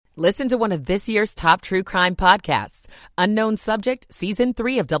Listen to one of this year's top true crime podcasts. Unknown Subject, Season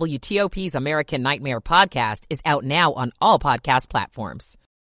 3 of WTOP's American Nightmare podcast is out now on all podcast platforms.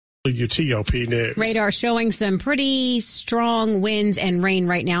 WTOP News. Radar showing some pretty strong winds and rain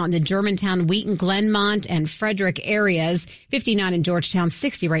right now in the Germantown, Wheaton, Glenmont, and Frederick areas. 59 in Georgetown,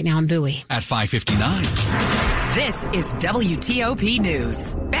 60 right now in Bowie. At 5:59. This is WTOP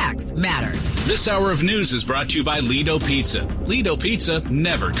News. Facts matter. This hour of news is brought to you by Lido Pizza. Lido Pizza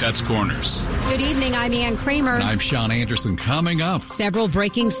never cuts corners. Good evening, I'm Ann Kramer. And I'm Sean Anderson. Coming up. Several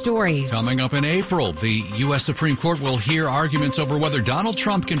breaking stories. Coming up in April, the U.S. Supreme Court will hear arguments over whether Donald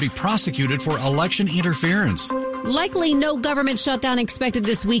Trump can be prosecuted for election interference. Likely no government shutdown expected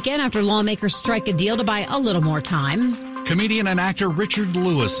this weekend after lawmakers strike a deal to buy a little more time. Comedian and actor Richard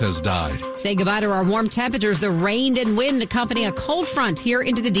Lewis has died. Say goodbye to our warm temperatures. The rain and wind accompany a cold front here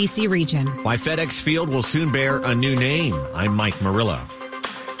into the D.C. region. Why FedEx Field will soon bear a new name. I'm Mike Murillo.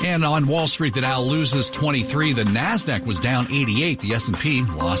 And on Wall Street, the Dow loses 23. The NASDAQ was down 88. The S&P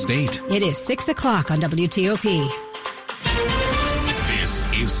lost 8. It is 6 o'clock on WTOP. This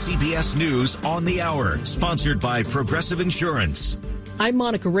is CBS News on the Hour, sponsored by Progressive Insurance. I'm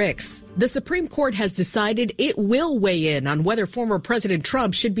Monica Ricks. The Supreme Court has decided it will weigh in on whether former President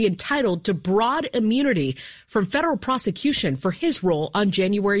Trump should be entitled to broad immunity from federal prosecution for his role on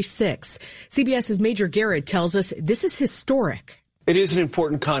January 6. CBS's Major Garrett tells us this is historic. It is an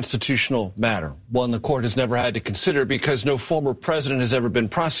important constitutional matter, one the court has never had to consider because no former president has ever been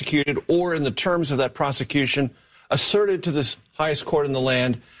prosecuted or, in the terms of that prosecution, asserted to this highest court in the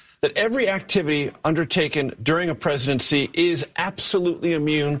land that every activity undertaken during a presidency is absolutely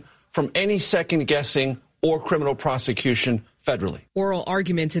immune from any second guessing or criminal prosecution federally. Oral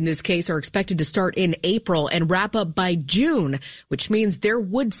arguments in this case are expected to start in April and wrap up by June, which means there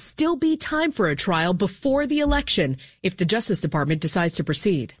would still be time for a trial before the election if the Justice Department decides to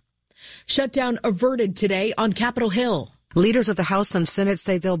proceed. Shutdown averted today on Capitol Hill. Leaders of the House and Senate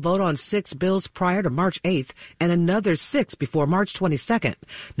say they'll vote on 6 bills prior to March 8th and another 6 before March 22nd.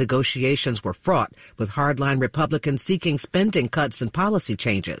 Negotiations were fraught, with hardline Republicans seeking spending cuts and policy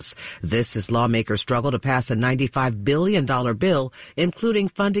changes. This as lawmakers struggle to pass a $95 billion bill, including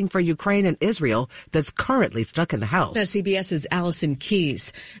funding for Ukraine and Israel, that's currently stuck in the House. That's CBS's Allison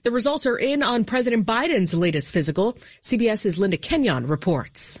Keyes. The results are in on President Biden's latest physical. CBS's Linda Kenyon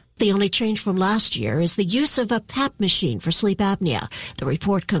reports. The only change from last year is the use of a PAP machine for sleep apnea. The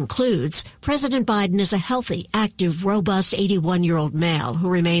report concludes President Biden is a healthy, active, robust 81-year-old male who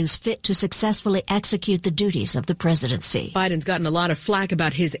remains fit to successfully execute the duties of the presidency. Biden's gotten a lot of flack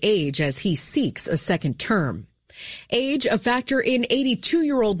about his age as he seeks a second term. Age, a factor in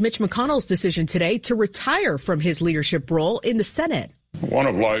 82-year-old Mitch McConnell's decision today to retire from his leadership role in the Senate. One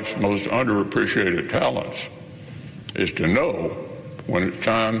of life's most underappreciated talents is to know when it's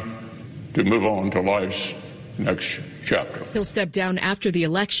time to move on to life's next chapter. He'll step down after the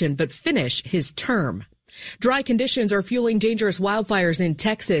election, but finish his term. Dry conditions are fueling dangerous wildfires in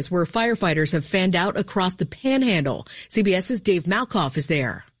Texas, where firefighters have fanned out across the Panhandle. CBS's Dave Malkoff is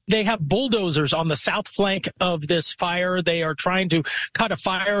there. They have bulldozers on the south flank of this fire. They are trying to cut a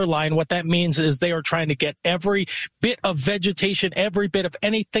fire line. What that means is they are trying to get every bit of vegetation, every bit of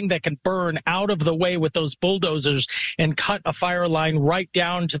anything that can burn out of the way with those bulldozers and cut a fire line right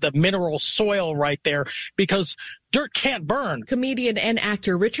down to the mineral soil right there, because dirt can't burn. Comedian and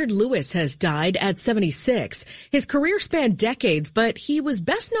actor Richard Lewis has died at 76. His career spanned decades, but he was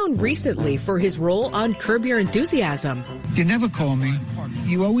best known recently for his role on Curb Your Enthusiasm. You never call me.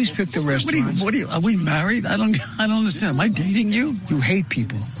 You always pick the restaurant. What are you, are we married? I don't understand. Am I dating you? You hate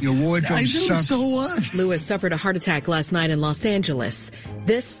people. Your wardrobe sucks. So what? Lewis suffered a heart attack last night in Los Angeles.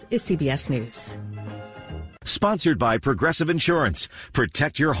 This is CBS News. Sponsored by Progressive Insurance.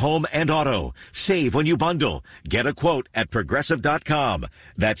 Protect your home and auto. Save when you bundle. Get a quote at Progressive.com.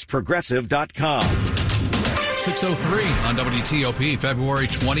 That's Progressive.com. 6:03 on WTOP, February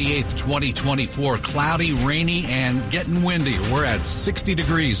 28th, 2024. Cloudy, rainy, and getting windy. We're at 60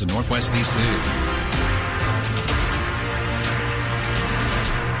 degrees in Northwest D.C.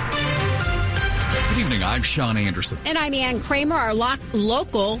 Good evening, I'm Sean Anderson. And I'm Ann Kramer. Our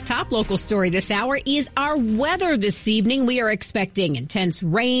top local story this hour is our weather this evening. We are expecting intense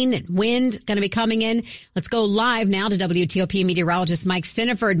rain and wind going to be coming in. Let's go live now to WTOP meteorologist Mike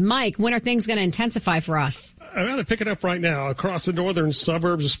Stiniford. Mike, when are things going to intensify for us? I'd rather pick it up right now across the northern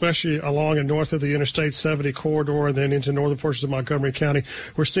suburbs, especially along and north of the Interstate 70 corridor and then into northern portions of Montgomery County.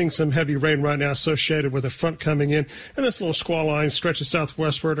 We're seeing some heavy rain right now associated with a front coming in. And this little squall line stretches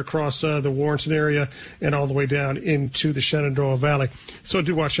southwestward across the Warrenton area and all the way down into the Shenandoah Valley. So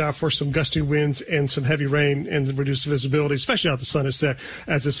do watch out for some gusty winds and some heavy rain and reduced visibility, especially out the sun is set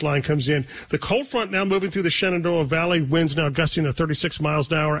as this line comes in. The cold front now moving through the Shenandoah Valley. Winds now gusting to 36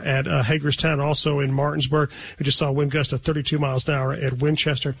 miles an hour at Hagerstown, also in Martinsburg. We just saw a wind gust of 32 miles an hour at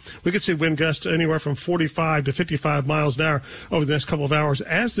Winchester. We could see wind gusts anywhere from 45 to 55 miles an hour over the next couple of hours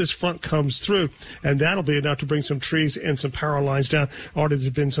as this front comes through, and that'll be enough to bring some trees and some power lines down. Already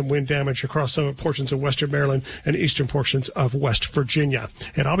there's been some wind damage across some portions of western Maryland and eastern portions of West Virginia.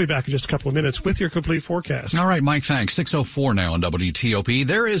 And I'll be back in just a couple of minutes with your complete forecast. All right, Mike, thanks. 6:04 now on WTOP.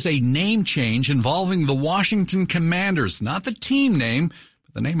 There is a name change involving the Washington Commanders, not the team name,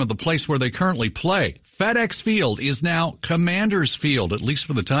 but the name of the place where they currently play. FedEx Field is now Commanders Field, at least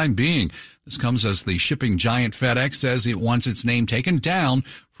for the time being. This comes as the shipping giant FedEx says it wants its name taken down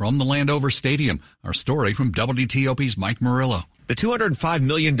from the Landover Stadium. Our story from WTOP's Mike Murillo. The $205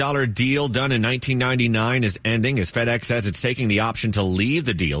 million deal done in 1999 is ending as FedEx says it's taking the option to leave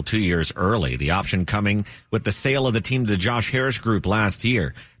the deal 2 years early. The option coming with the sale of the team to the Josh Harris Group last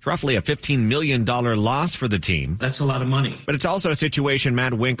year. It's roughly a $15 million loss for the team. That's a lot of money. But it's also a situation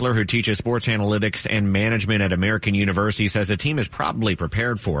Matt Winkler, who teaches sports analytics and management at American University, says the team is probably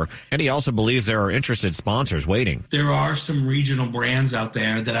prepared for. And he also believes there are interested sponsors waiting. There are some regional brands out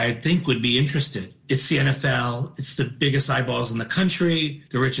there that I think would be interested. It's the NFL. It's the biggest eyeballs in the country,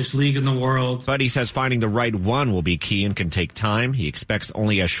 the richest league in the world. But he says finding the right one will be key and can take time. He expects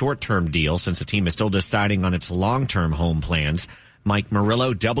only a short-term deal since the team is still deciding on its long-term home plans. Mike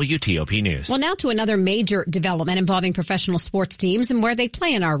Murillo, WTOP News. Well, now to another major development involving professional sports teams and where they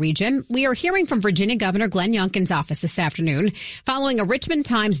play in our region. We are hearing from Virginia Governor Glenn Youngkin's office this afternoon following a Richmond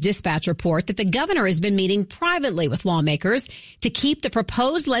Times-Dispatch report that the governor has been meeting privately with lawmakers to keep the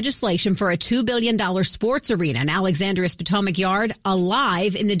proposed legislation for a $2 billion sports arena in Alexandria's Potomac Yard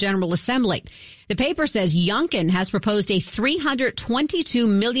alive in the General Assembly. The paper says Youngkin has proposed a $322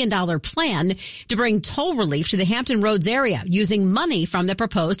 million plan to bring toll relief to the Hampton Roads area using money from the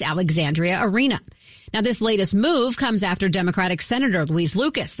proposed Alexandria Arena. Now, this latest move comes after Democratic Senator Louise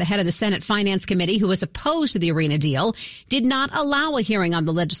Lucas, the head of the Senate Finance Committee who was opposed to the arena deal, did not allow a hearing on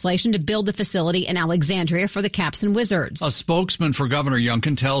the legislation to build the facility in Alexandria for the Caps and Wizards. A spokesman for Governor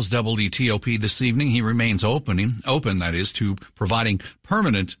Youngkin tells WTOP this evening he remains open, that is, to providing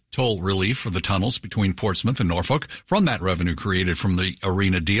permanent toll relief for the tunnels between Portsmouth and Norfolk from that revenue created from the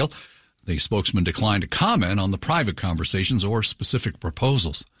arena deal. The spokesman declined to comment on the private conversations or specific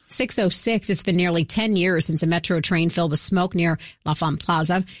proposals. 6:06. It's been nearly 10 years since a metro train filled with smoke near L'Enfant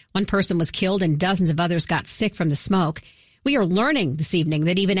Plaza. One person was killed and dozens of others got sick from the smoke. We are learning this evening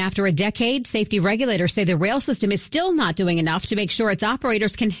that even after a decade, safety regulators say the rail system is still not doing enough to make sure its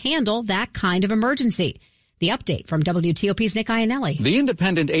operators can handle that kind of emergency. The update from WTOP's Nick Iannelli. The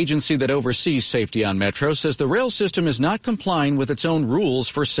independent agency that oversees safety on Metro says the rail system is not complying with its own rules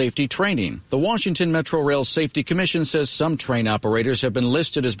for safety training. The Washington Metro Rail Safety Commission says some train operators have been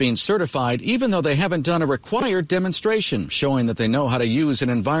listed as being certified even though they haven't done a required demonstration showing that they know how to use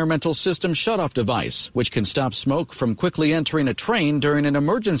an environmental system shutoff device, which can stop smoke from quickly entering a train during an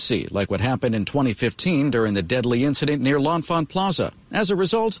emergency, like what happened in 2015 during the deadly incident near L'Enfant Plaza. As a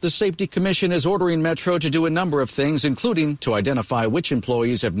result, the Safety Commission is ordering Metro to do a number of things, including to identify which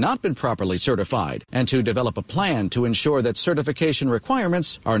employees have not been properly certified and to develop a plan to ensure that certification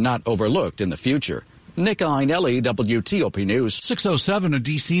requirements are not overlooked in the future. Nick Iannelli, WTOP News. 6:07, a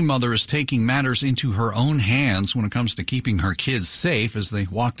D.C. mother is taking matters into her own hands when it comes to keeping her kids safe as they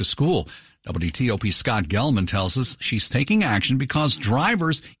walk to school. WTOP Scott Gelman tells us she's taking action because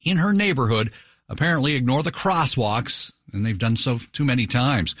drivers in her neighborhood apparently ignore the crosswalks, and they've done so too many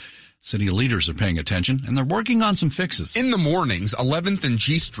times. City leaders are paying attention, and they're working on some fixes. In the mornings, 11th and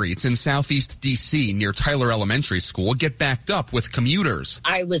G Streets in southeast D.C. near Tyler Elementary School get backed up with commuters.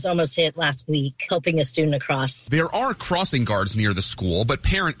 I was almost hit last week helping a student across. There are crossing guards near the school, but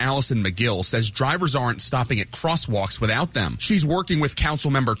parent Allison McGill says drivers aren't stopping at crosswalks without them. She's working with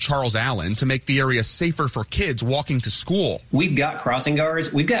Councilmember Charles Allen to make the area safer for kids walking to school. We've got crossing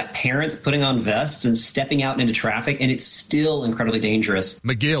guards. We've got parents putting on vests and stepping out into traffic, and it's still incredibly dangerous.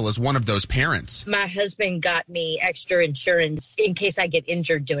 McGill is one of those parents. My husband got me extra insurance in case I get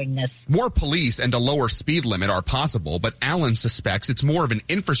injured doing this. More police and a lower speed limit are possible, but Allen suspects it's more of an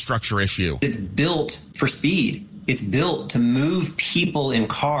infrastructure issue. It's built for speed. It's built to move people in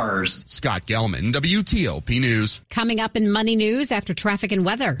cars. Scott Gelman, WTOP News. Coming up in Money News after traffic and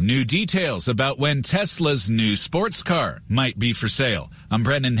weather. New details about when Tesla's new sports car might be for sale. I'm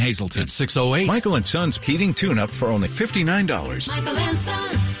Brendan Hazelton. It's 6:08. Michael & Son's heating tune-up for only $59. Michael &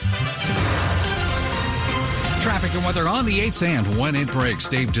 Son. Traffic and weather on the 8s and when it breaks.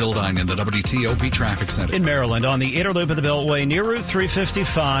 Dave Dildine in the WTOP Traffic Center. In Maryland, on the inner loop of the Beltway near Route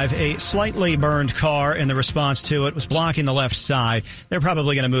 355, a slightly burned car in the response to it was blocking the left side. They're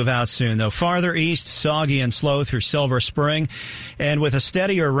probably going to move out soon, though. Farther east, soggy and slow through Silver Spring. And with a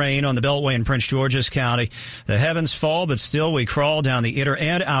steadier rain on the Beltway in Prince George's County, the heavens fall, but still we crawl down the inner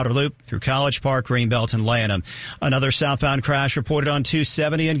and outer loop through College Park, Greenbelt, and Lanham. Another southbound crash reported on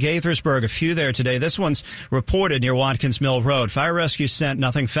 270 in Gaithersburg. A few there today. This one's reported near Watkins Mill Road. Fire rescue sent,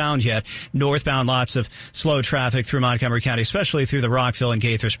 nothing found yet. Northbound, lots of slow traffic through Montgomery County, especially through the Rockville and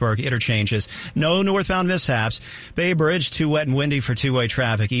Gaithersburg interchanges. No northbound mishaps. Bay Bridge, too wet and windy for two-way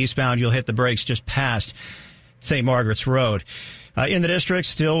traffic. Eastbound, you'll hit the brakes just past St. Margaret's Road. In the district,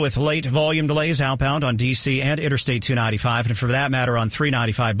 still with late volume delays outbound on D.C. and Interstate 295, and for that matter on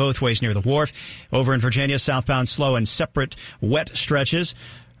 395 both ways near the wharf. Over in Virginia, southbound slow and separate wet stretches.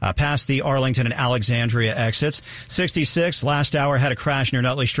 Past the Arlington and Alexandria exits. 66, last hour, had a crash near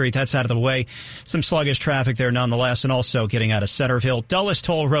Nutley Street. That's out of the way. Some sluggish traffic there nonetheless, and also getting out of Centerville. Dulles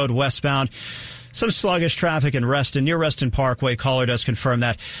Toll Road westbound. Some sluggish traffic in Reston, near Reston Parkway. Caller does confirm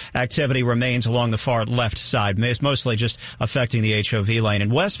that activity remains along the far left side, mostly just affecting the HOV lane.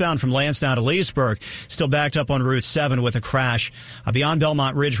 And westbound from Lansdowne to Leesburg, still backed up on Route 7 with a crash beyond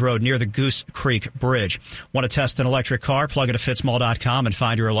Belmont Ridge Road near the Goose Creek Bridge. Want to test an electric car? Plug it at fitzmall.com and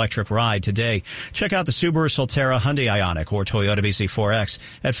find your electric ride today. Check out the Subaru Solterra, Hyundai Ioniq, or Toyota BZ4X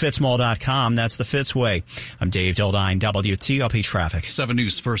at fitzmall.com. That's the Fitz way. I'm Dave Dildine, WTOP Traffic. 7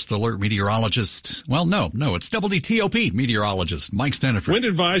 News First Alert meteorologist. Well, no, it's WTOP meteorologist Mike Steniford. Wind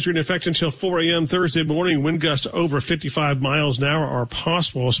advisory in effect until 4 a.m. Thursday morning. Wind gusts over 55 miles an hour are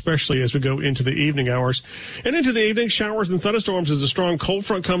possible, especially as we go into the evening hours. And into the evening, showers and thunderstorms as a strong cold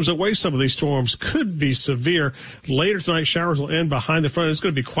front comes away. Some of these storms could be severe. Later tonight, showers will end behind the front. It's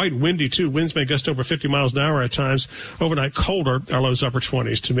going to be quite windy, too. Winds may gust over 50 miles an hour at times. Overnight, colder. Our lows upper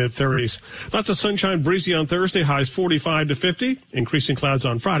 20s to mid-30s. Lots of sunshine, breezy on Thursday, highs 45 to 50. Increasing clouds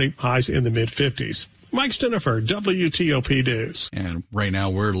on Friday, highs in the mid-50s. Mike Steniford, WTOP News. And right now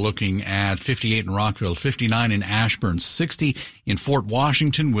we're looking at 58 in Rockville, 59 in Ashburn, 60 in Fort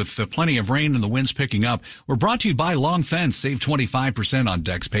Washington with plenty of rain and the winds picking up. We're brought to you by Long Fence. Save 25% on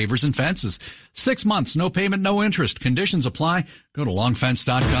decks, pavers, and fences. 6 months, no payment, no interest. Conditions apply. Go to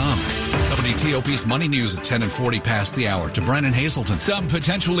longfence.com. WTOP's Money News at 10 and 40 past the hour. To Brennan Hazelton. Some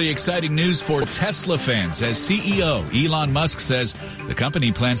potentially exciting news for Tesla fans as CEO Elon Musk says the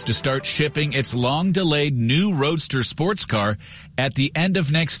company plans to start shipping its long-delayed new Roadster sports car at the end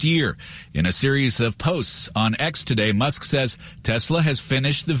of next year. In a series of posts on X today, Musk says Tesla has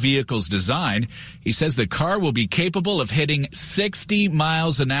finished the vehicle's design. He says the car will be capable of hitting 60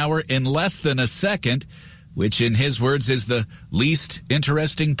 miles an hour in less than a second, which in his words is the least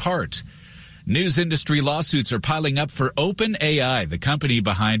interesting part. News industry lawsuits are piling up for OpenAI, the company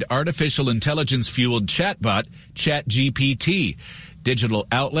behind artificial intelligence-fueled chatbot ChatGPT. Digital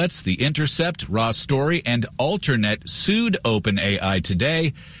outlets The Intercept, Raw Story, and Alternet sued OpenAI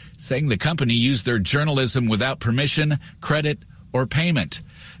today, saying the company used their journalism without permission, credit, or payment.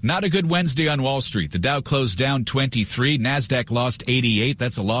 Not a good Wednesday on Wall Street. The Dow closed down 23. NASDAQ lost 88.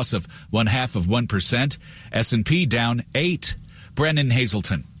 That's a loss of 0.5%. S&P down 8. Brennan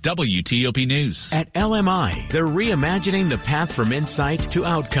Hazelton, WTOP News. At LMI, they're reimagining the path from insight to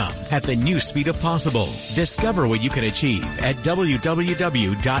outcome at the new speed of possible. Discover what you can achieve at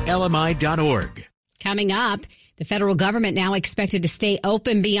www.lmi.org. Coming up, the federal government now expected to stay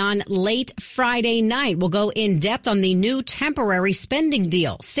open beyond late Friday night. We'll go in depth on the new temporary spending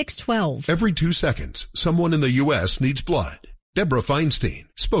deal, 612. Every 2 seconds, someone in the U.S. needs blood. Deborah Feinstein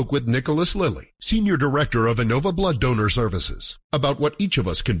spoke with Nicholas Lilly, Senior Director of Innova Blood Donor Services, about what each of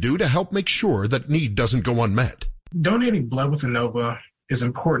us can do to help make sure that need doesn't go unmet. Donating blood with Innova is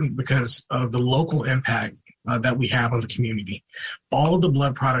important because of the local impact that we have on the community. All of the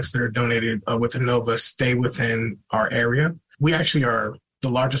blood products that are donated with Innova stay within our area. We actually are the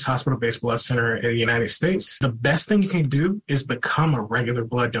largest hospital-based blood center in the United States. The best thing you can do is become a regular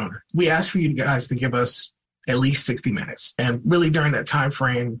blood donor. We ask for you guys to give us at least 60 minutes. And really during that time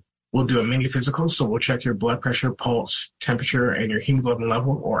frame, we'll do a mini physical. So we'll check your blood pressure, pulse, temperature, and your hemoglobin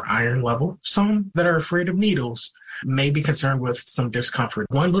level or iron level. Some that are afraid of needles may be concerned with some discomfort.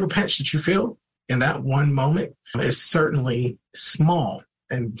 One little pinch that you feel in that one moment is certainly small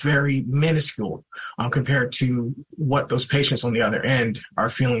and very minuscule compared to what those patients on the other end are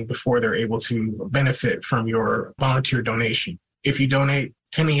feeling before they're able to benefit from your volunteer donation. If you donate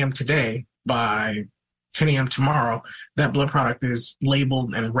 10 a.m. today, by 10 a.m. tomorrow, that blood product is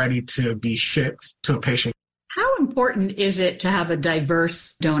labeled and ready to be shipped to a patient. How important is it to have a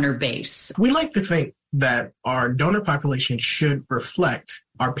diverse donor base? We like to think that our donor population should reflect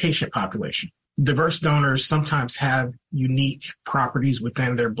our patient population. Diverse donors sometimes have unique properties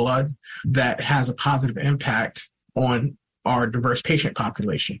within their blood that has a positive impact on our diverse patient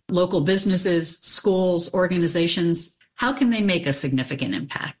population. Local businesses, schools, organizations, how can they make a significant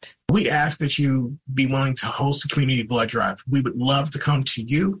impact? We ask that you be willing to host a community blood drive. We would love to come to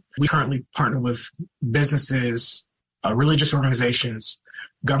you. We currently partner with businesses, religious organizations,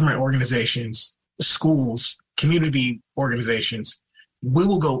 government organizations, schools, community organizations. We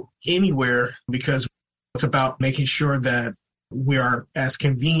will go anywhere because it's about making sure that we are as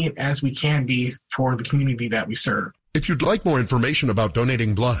convenient as we can be for the community that we serve. If you'd like more information about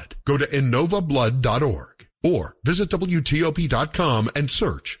donating blood, go to innovablood.org or visit WTOP.com and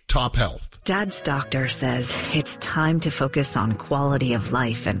search Top Health. Dad's doctor says it's time to focus on quality of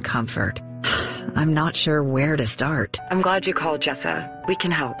life and comfort. I'm not sure where to start. I'm glad you called, Jessa. We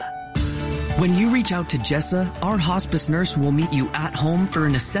can help. When you reach out to Jessa, our hospice nurse will meet you at home for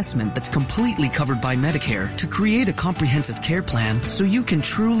an assessment that's completely covered by Medicare to create a comprehensive care plan so you can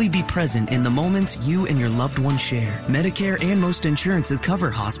truly be present in the moments you and your loved one share. Medicare and most insurances cover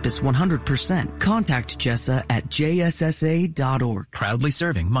hospice 100%. Contact Jessa at jssa.org. Proudly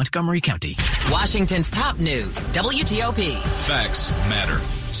serving Montgomery County. Washington's top news, WTOP. Facts matter.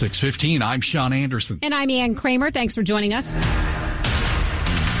 6:15, I'm Sean Anderson. And I'm Ann Kramer. Thanks for joining us.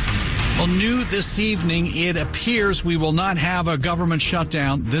 Well, new this evening, it appears we will not have a government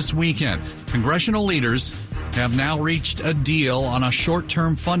shutdown this weekend. Congressional leaders have now reached a deal on a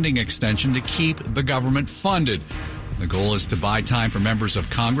short-term funding extension to keep the government funded. The goal is to buy time for members of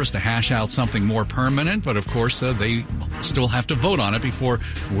Congress to hash out something more permanent, but of course they still have to vote on it before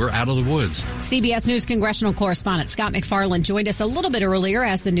we're out of the woods. CBS News congressional correspondent Scott McFarland joined us a little bit earlier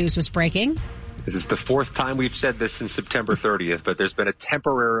as the news was breaking. This is the fourth time we've said this since September 30th, but there's been a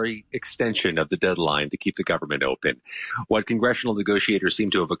temporary extension of the deadline to keep the government open. What congressional negotiators seem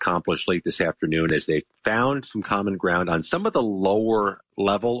to have accomplished late this afternoon is they found some common ground on some of the lower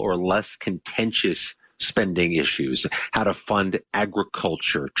level or less contentious spending issues, how to fund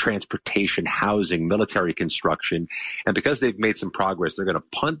agriculture, transportation, housing, military construction. And because they've made some progress, they're going to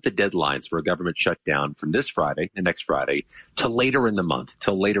punt the deadlines for a government shutdown from this Friday and next Friday to later in the month,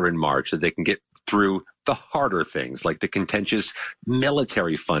 till later in March, so they can get through the harder things like the contentious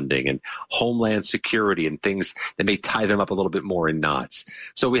military funding and homeland security and things that may tie them up a little bit more in knots.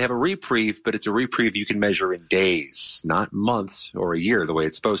 So we have a reprieve, but it's a reprieve you can measure in days, not months or a year the way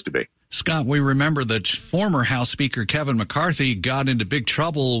it's supposed to be. Scott, we remember that former House Speaker Kevin McCarthy got into big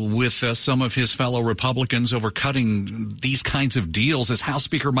trouble with some of his fellow Republicans over cutting these kinds of deals. As House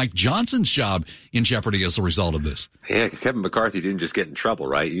Speaker Mike Johnson's job in jeopardy as a result of this? Yeah, Kevin McCarthy didn't just get in trouble,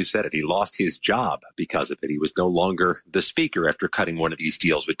 right? You said it. He lost his job because of it. He was no longer the speaker after cutting one of these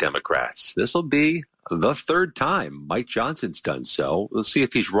deals with Democrats. This will be the third time Mike Johnson's done so. We'll see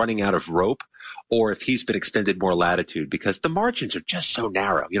if he's running out of rope or if he's been extended more latitude, because the margins are just so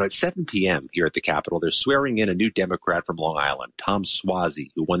narrow. You know, at 7 p.m. here at the Capitol, they're swearing in a new Democrat from Long Island, Tom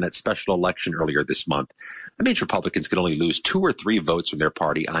Suozzi, who won that special election earlier this month. That means Republicans can only lose 2 or 3 votes from their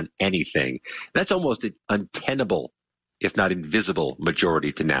party on anything. That's almost an untenable, if not invisible,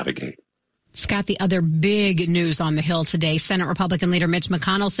 majority to navigate. Scott, the other big news on the Hill today, Senate Republican leader Mitch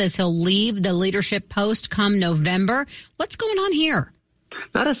McConnell says he'll leave the leadership post come November. What's going on here?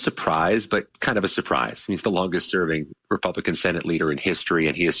 Not a surprise, but kind of a surprise. He's the longest-serving Republican Senate leader in history,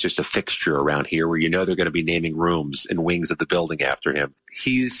 and he is just a fixture around here where you know they're going to be naming rooms and wings of the building after him.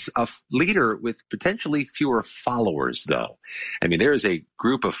 He's a leader with potentially fewer followers, though. I mean, there is a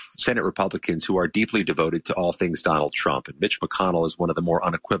group of Senate Republicans who are deeply devoted to all things Donald Trump, and Mitch McConnell is one of the more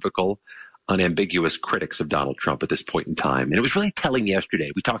unequivocal, unambiguous critics of Donald Trump at this point in time. And it was really telling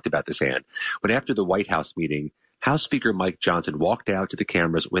yesterday. We talked about this, Ann, when after the White House meeting, House Speaker Mike Johnson walked out to the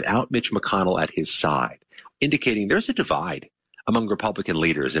cameras without Mitch McConnell at his side, indicating there's a divide among Republican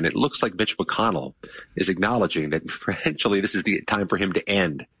leaders. And it looks like Mitch McConnell is acknowledging that potentially this is the time for him to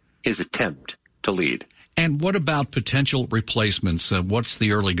end his attempt to lead. And what about potential replacements? What's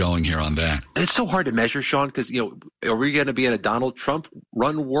the early going here on that? It's so hard to measure, Sean, because, you know, are we going to be in a Donald Trump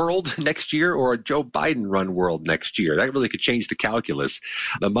run world next year or a Joe Biden run world next year? That really could change the calculus.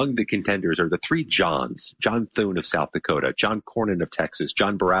 Among the contenders are the 3 Johns: John Thune of South Dakota, John Cornyn of Texas,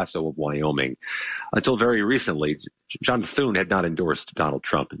 John Barrasso of Wyoming. Until very recently, John Thune had not endorsed Donald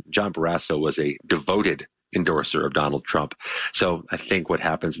Trump. John Barrasso was a devoted endorser of Donald Trump. So I think what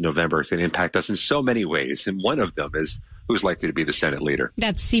happens in November is going to impact us in so many ways. And one of them is who's likely to be the Senate leader.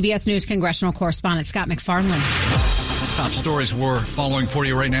 That's CBS News congressional correspondent Scott McFarland. Top stories we're following for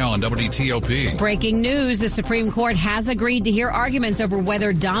you right now on WTOP. Breaking news, the Supreme Court has agreed to hear arguments over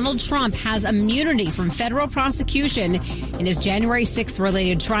whether Donald Trump has immunity from federal prosecution in his January 6th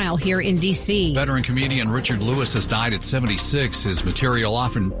related trial here in D.C. Veteran comedian Richard Lewis has died at 76. His material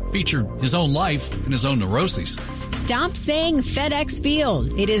often featured his own life and his own neuroses. Stop saying FedEx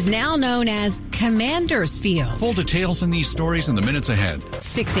Field. It is now known as Commander's Field. Full details in these stories in the minutes ahead.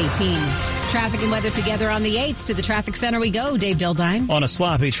 6:18. Traffic and weather together on the 8s. To the traffic center we go. Dave Dildine. On a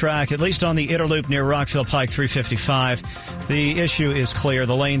sloppy track, at least on the Inner Loop near Rockville Pike 355. The issue is clear.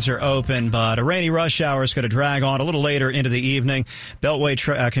 The lanes are open, but a rainy rush hour is going to drag on a little later into the evening.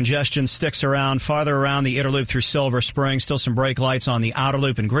 Beltway congestion sticks around farther around the Inner Loop through Silver Spring. Still some brake lights on the Outer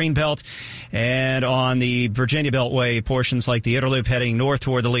Loop and Greenbelt. And on the Virginia Beltway portions like the Inner Loop heading north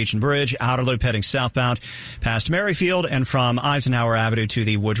toward the Legion Bridge, Outer Loop heading southbound past Merrifield, and from Eisenhower Avenue to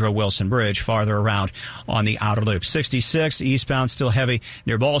the Woodrow Wilson Bridge, farther around on the Outer Loop. 66 eastbound still heavy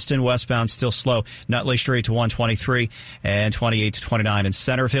near Ballston, westbound still slow. Nutley Street to 123 and 28 to 29 in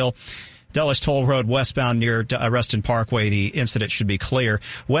Centerville. Dulles Toll Road westbound near Reston Parkway, the incident should be clear.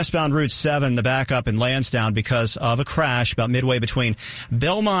 Westbound Route 7, the backup in Lansdowne because of a crash about midway between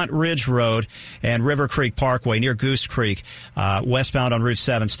Belmont Ridge Road and River Creek Parkway near Goose Creek. Westbound on Route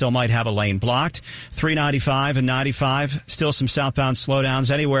 7 still might have a lane blocked. 395 and 95, still some southbound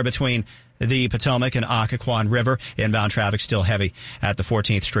slowdowns anywhere between the Potomac and Occoquan River. Inbound traffic still heavy at the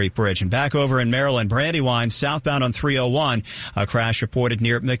 14th Street Bridge. And back over in Maryland, Brandywine, southbound on 301, a crash reported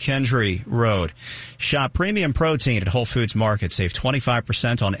near McKendree Road. Shop premium protein at Whole Foods Market. Save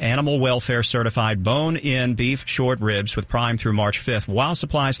 25% on animal welfare certified bone-in beef short ribs with Prime through March 5th while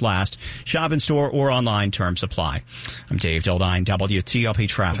supplies last. Shop in store or online. Terms apply. I'm Dave Dildine, WTOP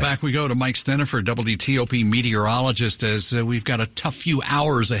Traffic. Back we go to Mike Stennifer, WTOP meteorologist, as we've got a tough few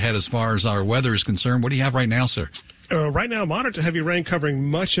hours ahead as far as our weather is concerned. What do you have right now, sir? Right now, moderate to heavy rain covering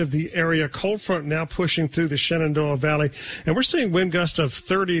much of the area. Cold front now pushing through the Shenandoah Valley. And we're seeing wind gusts of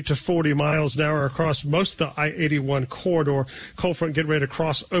 30 to 40 miles an hour across most of the I-81 corridor. Cold front getting ready to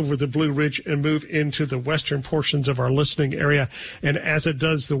cross over the Blue Ridge and move into the western portions of our listening area. And as it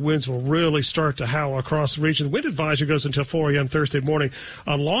does, the winds will really start to howl across the region. Wind advisory goes until 4 a.m. Thursday morning.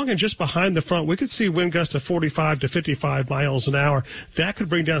 Along and just behind the front, we could see wind gusts of 45 to 55 miles an hour. That could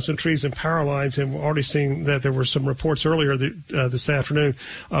bring down some trees and power lines. And we're already seeing that there were some reports earlier this afternoon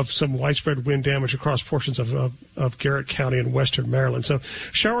of some widespread wind damage across portions of Garrett County in western Maryland. So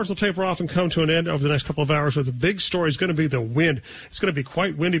showers will taper off and come to an end over the next couple of hours, but the big story is going to be the wind. It's going to be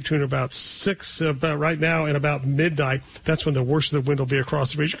quite windy between about 6 right now and about midnight. That's when the worst of the wind will be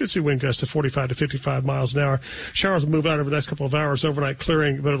across the region. You can see wind gusts of 45 to 55 miles an hour. Showers will move out over the next couple of hours, overnight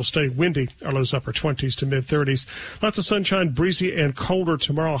clearing, but it'll stay windy. Our lows upper 20s to mid 30s. Lots of sunshine, breezy and colder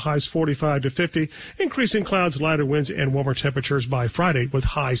tomorrow. Highs 45 to 50. Increasing clouds, lighter winds, and warmer temperatures by Friday with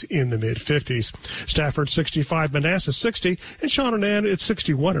highs in the mid-50s. Stafford 65, Manassas 60, and Sean and Ann it's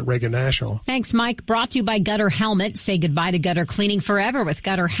 61 at Reagan National. Thanks, Mike. Brought to you by Gutter Helmet. Say goodbye to gutter cleaning forever with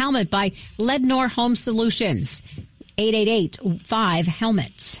Gutter Helmet by Lednor Home Solutions.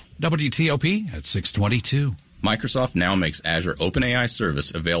 888-5-HELMET. WTOP at 622. Microsoft now makes Azure OpenAI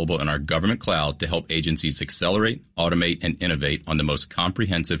service available in our government cloud to help agencies accelerate, automate, and innovate on the most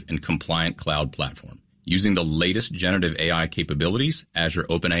comprehensive and compliant cloud platform. Using the latest generative AI capabilities, Azure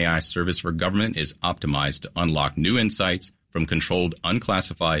OpenAI Service for Government is optimized to unlock new insights from controlled,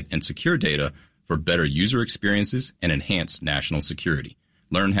 unclassified, and secure data for better user experiences and enhanced national security.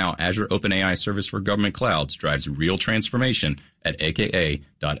 Learn how Azure OpenAI Service for Government Clouds drives real transformation at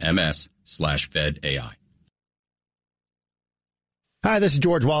aka.ms/fedai. Hi, this is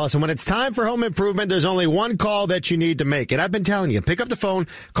George Wallace, and when it's time for home improvement, there's only one call that you need to make. And I've been telling you, pick up the phone,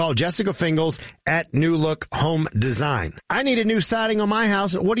 call Jessica Fingles at New Look Home Design. I need a new siding on my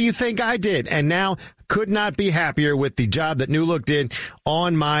house. What do you think I did? And now could not be happier with the job that New Look did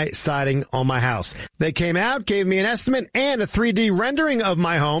on my siding on my house. They came out, gave me an estimate and a 3D rendering of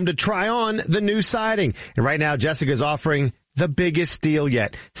my home to try on the new siding. And right now, Jessica's offering the biggest deal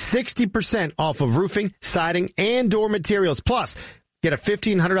yet. 60% off of roofing, siding, and door materials. Plus, get a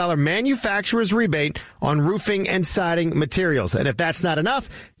 $1,500 manufacturer's rebate on roofing and siding materials. And if that's not enough,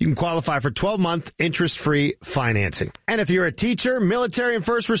 you can qualify for 12-month interest-free financing. And if you're a teacher, military and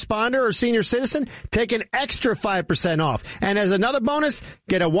first responder, or senior citizen, take an extra 5% off. And as another bonus,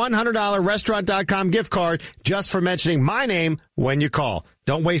 get a $100 Restaurant.com gift card just for mentioning my name when you call.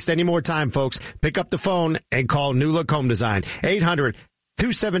 Don't waste any more time, folks. Pick up the phone and call New Look Home Design,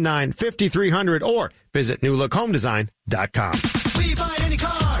 800-279-5300, or visit newlookhomedesign.com. We buy any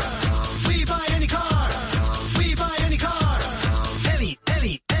car. We buy any car. We buy any car. Any.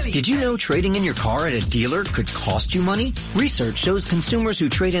 Did you know trading in your car at a dealer could cost you money? Research shows consumers who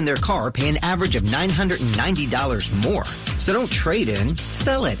trade in their car pay an average of $990 more. So don't trade in,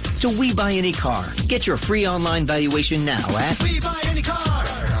 sell it to We Buy Any Car. Get your free online valuation now at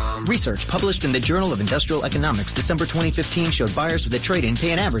WeBuyAnyCar. Research published in the Journal of Industrial Economics December 2015 showed buyers with a trade-in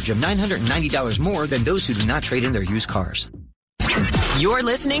pay an average of $990 more than those who do not trade in their used cars. You're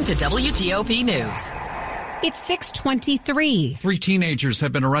listening to WTOP News. It's 6:23. 3 teenagers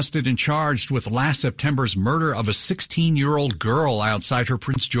have been arrested and charged with last September's murder of a 16-year-old girl outside her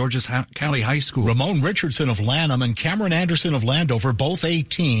Prince George's County High School. Ramon Richardson of Lanham and Cameron Anderson of Landover, both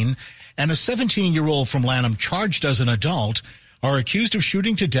 18, and a 17-year-old from Lanham charged as an adult, are accused of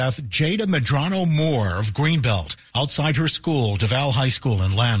shooting to death Jada Medrano Moore of Greenbelt outside her school, DeVal High School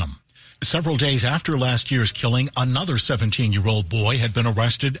in Lanham. Several days after last year's killing, another 17-year-old boy had been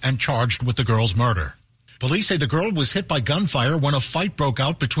arrested and charged with the girl's murder. Police say the girl was hit by gunfire when a fight broke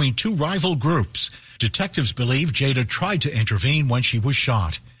out between 2 rival groups. Detectives believe Jada tried to intervene when she was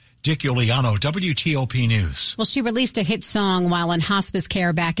shot. Dick Iuliano, WTOP News. Well, she released a hit song while in hospice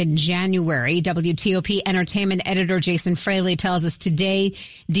care back in January. WTOP entertainment editor Jason Fraley tells us today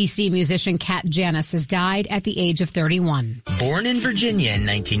D.C. musician Kat Janis has died at the age of 31. Born in Virginia in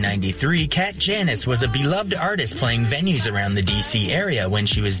 1993, Kat Janis was a beloved artist playing venues around the D.C. area when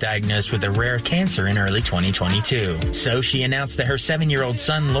she was diagnosed with a rare cancer in early 2022. So she announced that her 7-year-old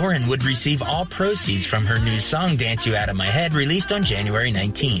son, Lauren, would receive all proceeds from her new song, Dance You Out of My Head, released on January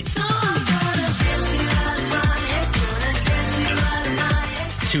 19th.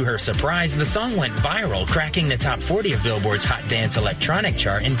 To her surprise, the song went viral, cracking the top 40 of Billboard's Hot Dance Electronic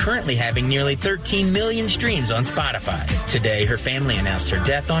chart and currently having nearly 13 million streams on Spotify. Today, her family announced her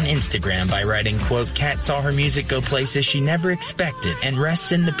death on Instagram by writing, quote, "Kat saw her music go places she never expected and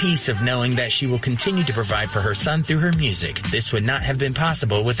rests in the peace of knowing that she will continue to provide for her son through her music. This would not have been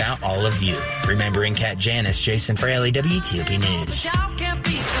possible without all of you." Remembering Kat Janis, Jason Fraley, WTOP News.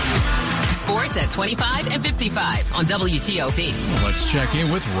 Sports at 25 and 55 on WTOP. Let's check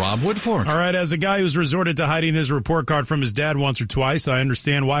in with Rob Woodford. All right, as a guy who's resorted to hiding his report card from his dad once or twice, I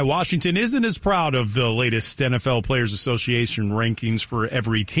understand why Washington isn't as proud of the latest NFL Players Association rankings for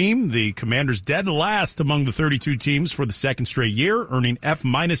every team. The Commanders dead last among the 32 teams for the second straight year, earning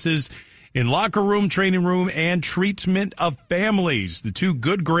F-minuses in locker room, training room, and treatment of families. The 2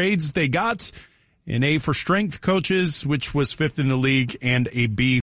 good grades they got: an A for strength coaches, which was 5th in the league, and a B